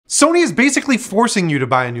Sony is basically forcing you to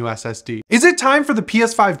buy a new SSD. Is it time for the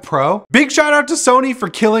PS5 Pro? Big shout out to Sony for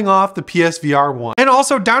killing off the PSVR 1. And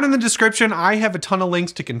also down in the description, I have a ton of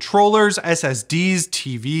links to controllers, SSDs,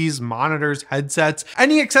 TVs, monitors, headsets,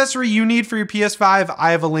 any accessory you need for your PS5,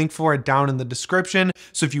 I have a link for it down in the description.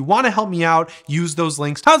 So if you want to help me out, use those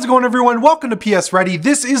links. How's it going, everyone? Welcome to PSReady.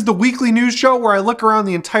 This is the weekly news show where I look around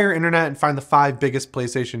the entire internet and find the 5 biggest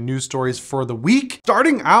PlayStation news stories for the week.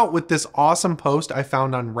 Starting out with this awesome post I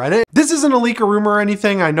found on Reddit. This isn't a leak or rumor or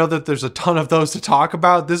anything. I know that there's a ton of those to talk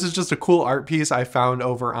about. This is just a cool art piece I found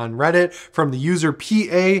over on Reddit from the user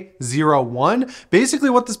PA01. Basically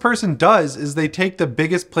what this person does is they take the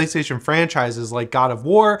biggest PlayStation franchises like God of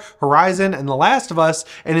War, Horizon, and The Last of Us,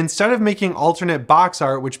 and instead of making alternate box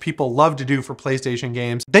art, which people love to do for PlayStation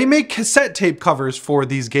games, they make cassette tape covers for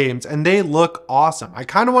these games and they look awesome. I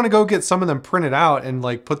kind of want to go get some of them printed out and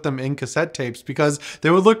like put them in cassette tapes because they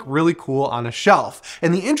would look really cool on a shelf.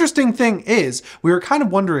 And the interesting thing is, we were kind of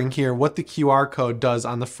wondering here what the QR code does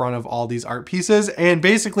on the front of all these art pieces. And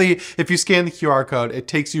basically, if you scan the QR code, it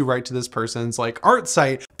takes you right to this person's like art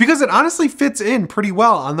site because it honestly fits in pretty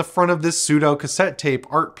well on the front of this pseudo cassette tape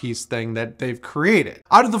art piece thing that they've created.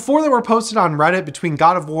 Out of the 4 that were posted on Reddit between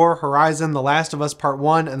God of War, Horizon, The Last of Us Part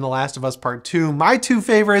 1, and The Last of Us Part 2, my 2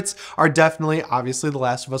 favorites are definitely, obviously, The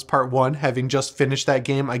Last of Us Part 1, having just finished that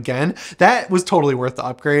game again. That was totally worth the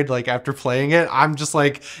upgrade. Like after playing it, I'm just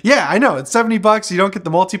like, yeah, I know it's $70, you don't get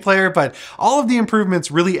the multiplayer, but all of the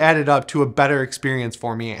improvements really added up to a better experience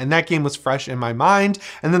for me. And that game was fresh in my mind.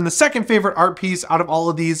 And then the second favorite art piece out of all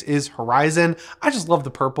of these is Horizon. I just love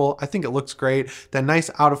the purple. I think it looks great. That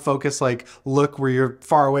nice out of focus, like look where you're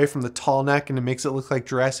far away from the tall neck and it makes it look like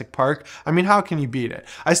Jurassic Park. I mean, how can you beat it?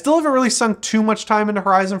 I still haven't really sunk too much time into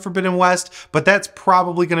Horizon Forbidden West, but that's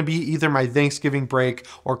probably going to be either my Thanksgiving break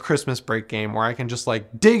or Christmas break game where I can just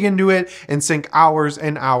like dig into it and sink hours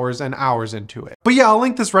and hours and hours into it. But yeah, I'll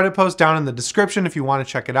link this Reddit post down in the description if you want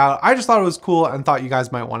to check it out. I just thought it was cool and thought you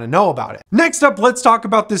guys might want to know about it. Next up, let's talk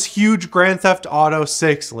about this huge Grand Theft Auto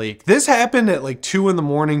 6 leak. This happened at like 2 in the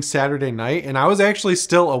morning Saturday night, and I was actually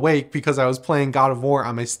still awake because I was playing God of War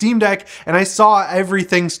on my Steam Deck and I saw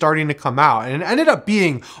everything starting to come out, and it ended up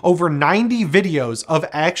being over 90 videos of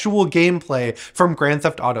actual gameplay from Grand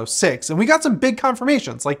Theft Auto 6. And we got some big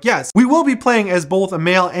confirmations, like yes, we will be playing as both a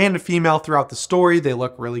male and a female throughout the story. They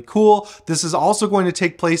look really cool. This is also going to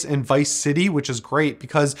take place in Vice City, which is great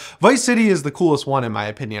because Vice City is the coolest one in my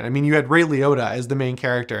opinion. I mean, you had Ray Liotta as the main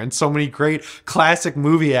character and so many great classic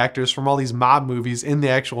movie actors from all these mob movies in the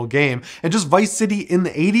actual game. And just Vice City in the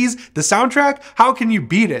 80s, the soundtrack, how can you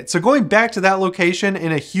beat it? So going back to that location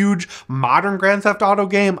in a huge modern Grand Theft Auto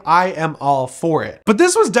game, I am all for it. But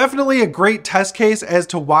this was definitely a great test case as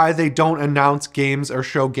to why they don't announce games or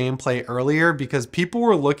show gameplay earlier, because people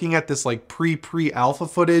were looking at this like pre-alpha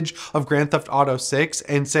footage of Grand Theft Auto 6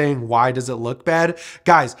 and saying, why does it look bad?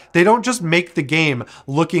 Guys, they don't just make the game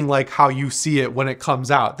looking like how you see it when it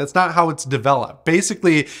comes out. That's not how it's developed.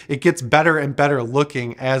 Basically, it gets better and better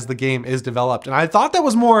looking as the game is developed. And I thought that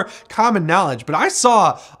was more common knowledge, but I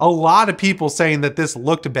saw a lot of people saying that this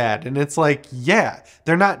looked bad. And it's like, yeah,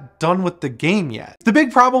 they're not done with the game yet. The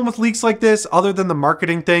big problem with leaks like this, other than the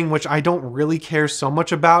marketing thing, which I don't really care so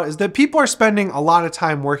much about, is that people are spending a lot of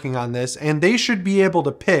time working on this and they should be able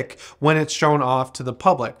to pick when it's shown off to the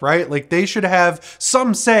public, right? Like they should have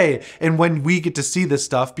some say in when we get to see this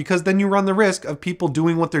stuff, because then you run the risk of people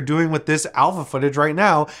doing what they're doing with this alpha footage right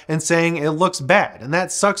now and saying it looks bad. And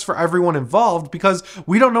that sucks for everyone involved because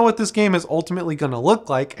we don't know what this game is ultimately going to look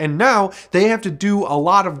like. And now they have to do a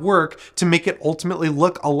lot of work to make it ultimately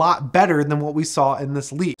look a lot better than what we saw in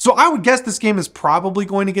this leak. So I would guess this game is probably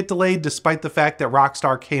going to get delayed, despite the fact that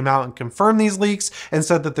Rockstar came out and confirmed these leaks and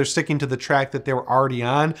said that they're sticking to the track that they were already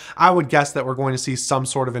on. I would guess that we're going to see some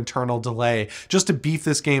sort of internal delay just to beef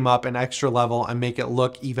this game up an extra level and make it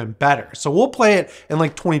look even better. So we'll play it in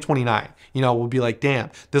like 2029. You know, we'll be like, damn,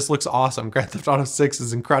 this looks awesome. Grand Theft Auto 6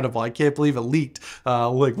 is incredible. I can't believe it leaked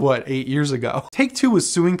like what, 8 years ago. Take-Two was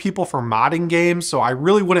suing people for modding games, so I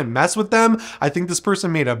really wouldn't mess with them. I think this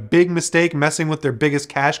person made a big mistake messing with their biggest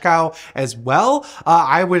cash cow as well.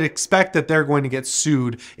 I would expect that they're going to get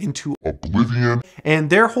sued into oblivion. And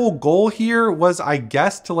their whole goal here was, I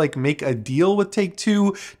guess, to like make a deal with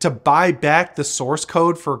Take-Two to buy back the source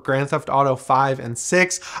code for Grand Theft Auto 5 and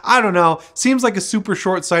 6. I don't know. Seems like a super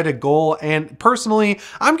short-sighted goal. And personally,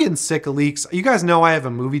 I'm getting sick of leaks. You guys know I have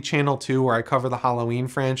a movie channel too where I cover the Halloween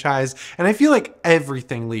franchise, and I feel like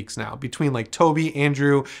everything leaks now, between like Toby,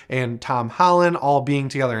 Andrew, and Tom Holland all being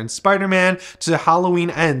together in Spider-Man to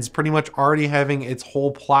Halloween Ends pretty much already having its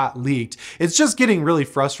whole plot leaked. It's just getting really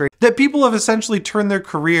frustrating. that people have essentially turned their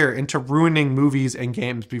career into ruining movies and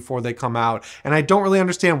games before they come out. And I don't really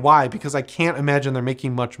understand why, because I can't imagine they're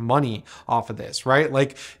making much money off of this, right?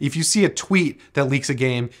 Like if you see a tweet that leaks a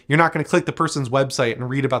game, you're not going to click the person's website and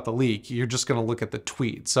read about the leak. You're just going to look at the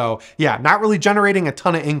tweet. So yeah, not really generating a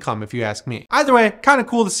ton of income if you ask me. Either way, kind of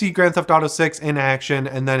cool to see Grand Theft Auto 6 in action,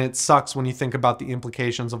 and then it sucks when you think about the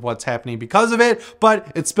implications of what's happening because of it,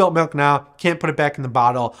 but it's spilt milk now, can't put it back in the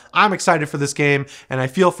bottle. I'm excited for this game, and I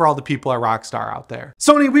feel for all the people at Rockstar out there.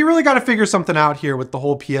 Sony, we really got to figure something out here with the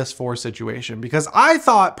whole PS4 situation, because I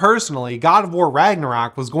thought personally God of War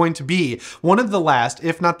Ragnarok was going to be one of the last,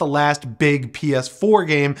 if not the last, big PS4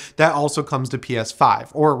 game that also comes to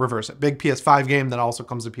PS5, or reverse it, big PS5 game that also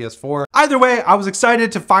comes to PS4. Either way, I was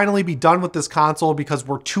excited to finally be done with this console because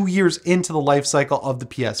we're 2 years into the life cycle of the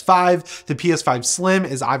PS5. The PS5 Slim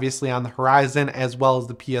is obviously on the horizon, as well as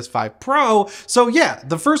the PS5 Pro. So yeah,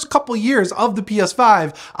 the first couple years of the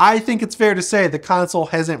PS5, I think it's fair to say the console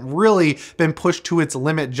hasn't really been pushed to its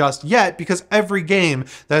limit just yet, because every game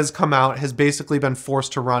that has come out has basically been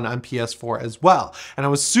forced to run on PS4 as well. And I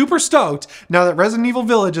was super stoked now that Resident Evil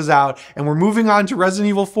Village is out and we're moving on to Resident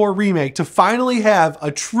Evil 4 Remake to finally have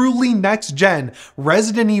a truly next-gen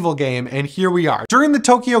Resident Evil game, and here we are. During the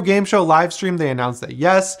Tokyo Game Show live stream, they announced that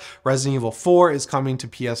yes, Resident Evil 4 is coming to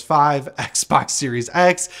PS5, Xbox Series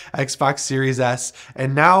X, Xbox Series S,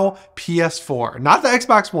 and now PS4. Not the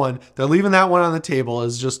Xbox One, they're leaving that one on the table.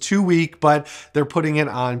 It's just too weak, but they're putting it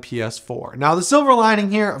on PS4. Now the silver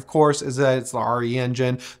lining here, of course, is that it's the RE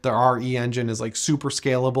engine. The RE engine is like super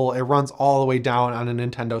scalable. It runs all the way down on a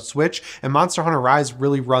Nintendo Switch, and Monster Hunter Rise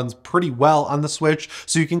really runs pretty well on the Switch,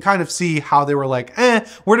 so you can kind of see how they were like,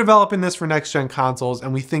 we're developing this for next-gen consoles,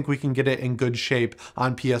 and we think we can get it in good shape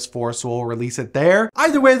on PS4, so we'll release it there.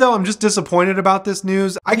 Either way though, I'm just disappointed about this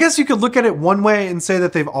news. I guess you could look at it one way and say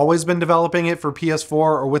that they've always been developing it for PS4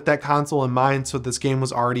 or with that console in mind, so this game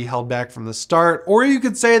was already held back from the start. Or you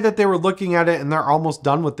could say that they were looking at it and they're almost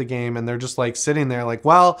done with the game and they're just like sitting there like,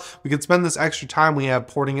 well, we could spend this extra time we have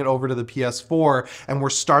porting it over to the PS4, and we're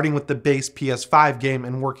starting with the base PS5 game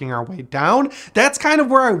and working our way down. That's kind of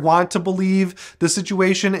where I want to believe the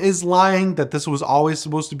situation is lying, that this was always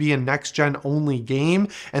supposed to be a next-gen only game,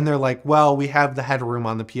 and they're like, well, we have the headroom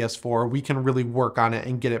on the PS4, we can really work on it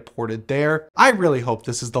and get it ported there. I really hope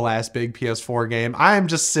this is the last big PS4 game. I am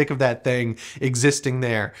just sick of that thing existing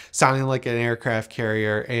there, sounding like an aircraft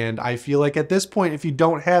carrier, and I feel like at this point, if you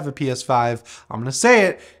don't have a PS5, I'm gonna say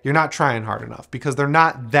it, you're not trying hard enough, because they're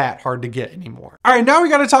not that hard to get anymore. All right, now we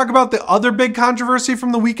gotta talk about the other big controversy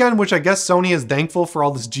from the weekend, which I guess Sony is thankful for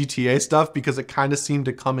all this GTA stuff because it kind of seemed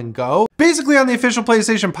to come and go. Basically, on the official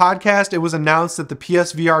PlayStation podcast, it was announced that the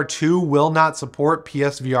PSVR 2 will not support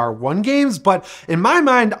PSVR 1 games, but in my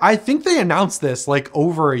mind, I think they announced this like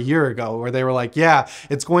over a year ago, where they were like, yeah,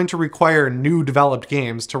 it's going to require new developed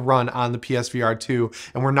games to run on the PSVR 2,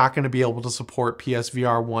 and we're not going to be able to support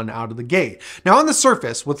PSVR 1 out of the gate. Now, on the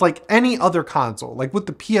surface, with like any other console, like with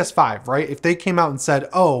the PS5, right? If they came out and said,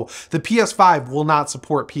 oh, the PS5 will not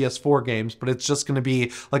support PS4 games, but it's just going to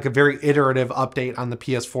be like a very iterative update on the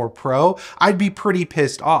PS4 Pro, I'd be pretty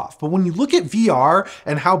pissed off. But when you look at VR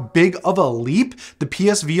and how big of a leap the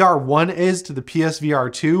PSVR 1 is to the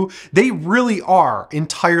PSVR 2, they really are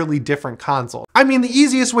entirely different consoles. I mean, the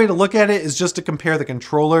easiest way to look at it is just to compare the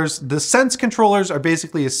controllers. The Sense controllers are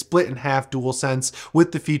basically a split in half DualSense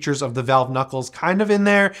with the features of the Valve Knuckles kind of in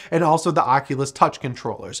there, and also the Oculus Touch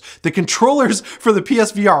controllers. The controllers for the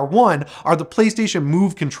PSVR 1 are the PlayStation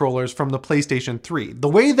Move controllers from the PlayStation 3. The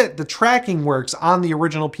way that the tracking works on the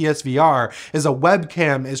original PSVR is a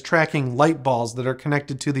webcam is tracking light balls that are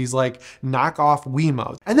connected to these like knockoff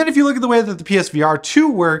Wiimotes. And then if you look at the way that the PSVR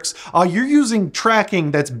 2 works, you're using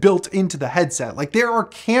tracking that's built into the headset. Like there are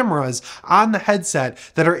cameras on the headset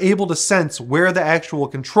that are able to sense where the actual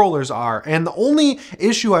controllers are. And the only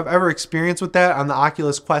issue I've ever experienced with that on the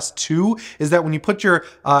Oculus Quest 2 is that when you put your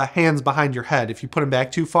hands behind your head, if you put them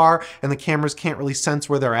back too far and the cameras can't really sense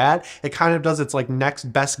where they're at, it kind of does its like next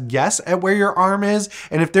best guess at where your arm is.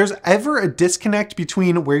 And if there's ever a disconnect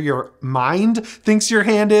between where your mind thinks your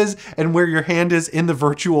hand is and where your hand is in the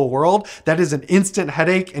virtual world, that is an instant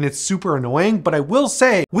headache and it's super annoying. But I will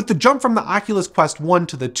say, with the jump from the Oculus Quest 1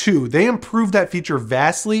 to the 2, they improved that feature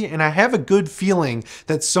vastly, and I have a good feeling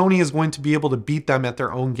that Sony is going to be able to beat them at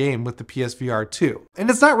their own game with the PSVR 2. And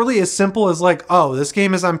it's not really as simple as like, oh, this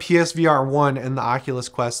game is on PSVR 1 and the Oculus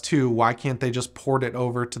Quest 2, why can't they just port it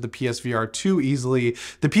over to the PSVR 2 easily?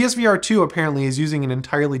 The PSVR 2 apparently is using an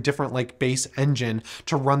entirely different like base engine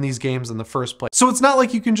to run these games in the first place. So it's not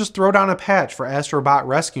like you can just throw down a patch for Astrobot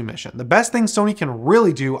Rescue Mission. The best thing Sony can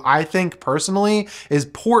really do, I think personally, is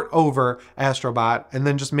port over Astrobot Astrobot and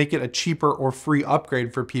then just make it a cheaper or free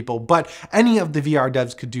upgrade for people. But any of the VR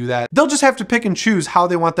devs could do that. They'll just have to pick and choose how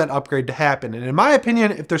they want that upgrade to happen. And in my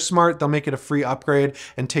opinion, if they're smart, they'll make it a free upgrade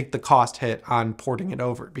and take the cost hit on porting it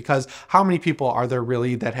over. Because how many people are there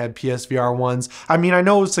really that had PSVR 1s? I mean, I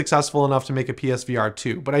know it was successful enough to make a PSVR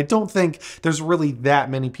 2, but I don't think there's really that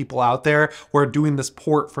many people out there where doing this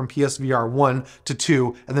port from PSVR 1 to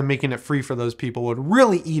 2 and then making it free for those people would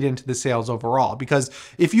really eat into the sales overall. Because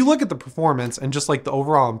if you look at the performance and just like the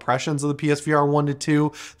overall impressions of the PSVR 1 to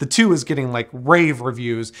 2, the 2 is getting like rave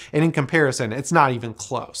reviews, and in comparison, it's not even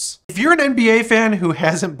close. If you're an NBA fan who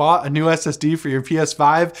hasn't bought a new SSD for your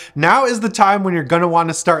PS5, now is the time when you're gonna want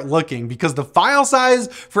to start looking, because the file size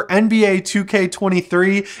for NBA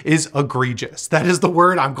 2K23 is egregious. That is the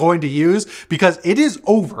word I'm going to use, because it is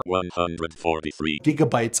over 143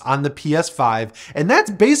 gigabytes on the PS5, and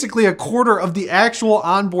that's basically a quarter of the actual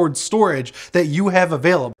onboard storage that you have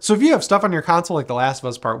available. So if you have stuff on your console like The Last of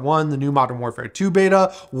Us Part 1, the new Modern Warfare 2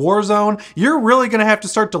 beta, Warzone, you're really gonna have to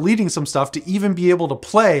start deleting some stuff to even be able to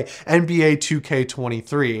play NBA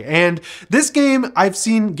 2K23. And this game I've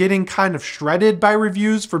seen getting kind of shredded by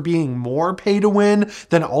reviews for being more pay to win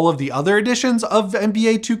than all of the other editions of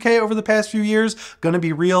NBA 2K over the past few years. Gonna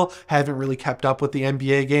be real, haven't really kept up with the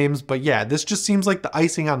NBA games, but yeah, this just seems like the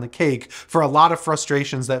icing on the cake for a lot of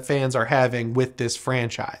frustrations that fans are having with this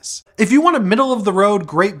franchise. If you want a middle of the road,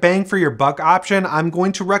 great bang for your buck option, I'm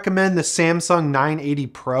going to recommend the Samsung 980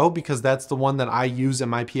 Pro, because that's the one that I use in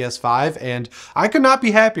my PS5, and I could not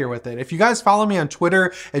be happier with it. If you guys follow me on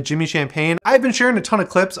Twitter at Jimmy Champagne, I've been sharing a ton of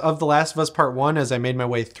clips of The Last of Us Part 1 as I made my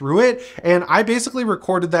way through it, and I basically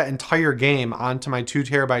recorded that entire game onto my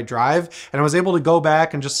 2TB drive, and I was able to go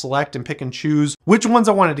back and just select and pick and choose which ones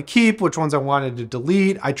I wanted to keep, which ones I wanted to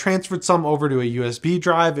delete. I transferred some over to a USB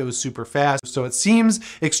drive. It was super fast, so it seems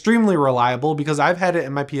extremely reliable because I've had it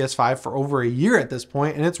in my PS5 for over a year at this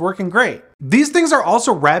point, and it's working great. These things are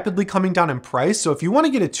also rapidly coming down in price, so if you want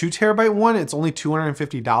to get a 2TB one, it's only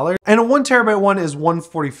 $250, and a 1TB one is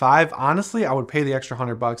 $145. Honestly, I would pay the extra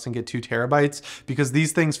 $100 and get 2TB because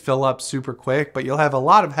these things fill up super quick, but you'll have a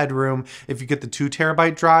lot of headroom if you get the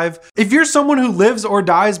 2TB drive. If you're someone who lives or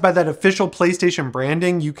dies by that official PlayStation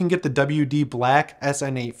branding, you can get the WD Black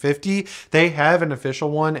SN850. They have an official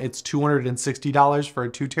one. It's $260 for a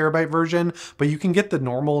 2TB version, but you can get the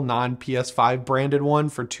normal non-PS5 branded one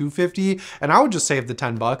for $250. And I would just save the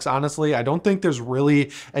 $10, honestly. I don't think there's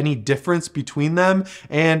really any difference between them.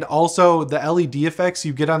 And also the LED effects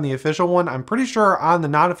you get on the official one, I'm pretty sure are on the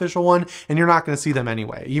non-official one, and you're not gonna see them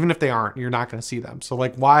anyway. Even if they aren't, you're not gonna see them. So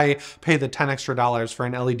like, why pay the $10 extra for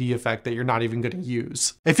an LED effect that you're not even gonna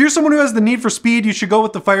use? If you're someone who has the need for speed, you should go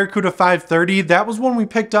with the FireCuda 530. That was one we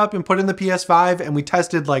picked up and put in the PS5, and we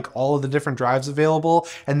tested like all of the different drives available,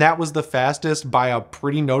 and that was the fastest by a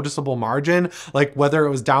pretty noticeable margin. Like whether it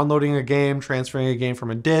was downloading a game, transferring a game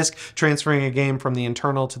from a disc, transferring a game from the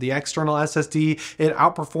internal to the external SSD, it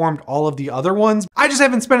outperformed all of the other ones. I just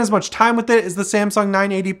haven't spent as much time with it as the Samsung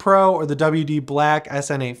 980 Pro or the WD Black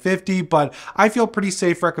SN850, but I feel pretty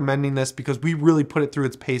safe recommending this because we really put it through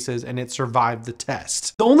its paces and it survived the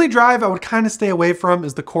test. The only drive I would kind of stay away from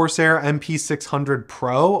is the Corsair MP600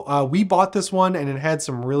 Pro. We bought this one and it had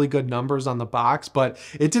some really good numbers on the box, but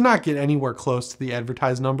it did not get anywhere close to the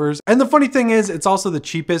advertised numbers. And the funny thing is, it's also the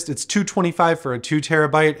cheapest. It's $225 for a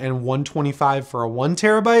 2TB and $125 for a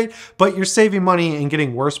 1TB, but you're saving money and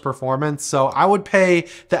getting worse performance. So I would pay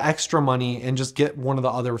the extra money and just get one of the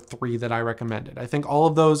other three that I recommended. I think all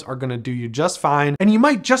of those are gonna do you just fine, and you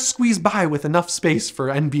might just squeeze by with enough space for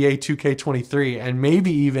NBA 2K23 and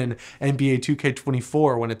maybe even NBA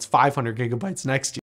 2K24 when it's 500 gigabytes next year.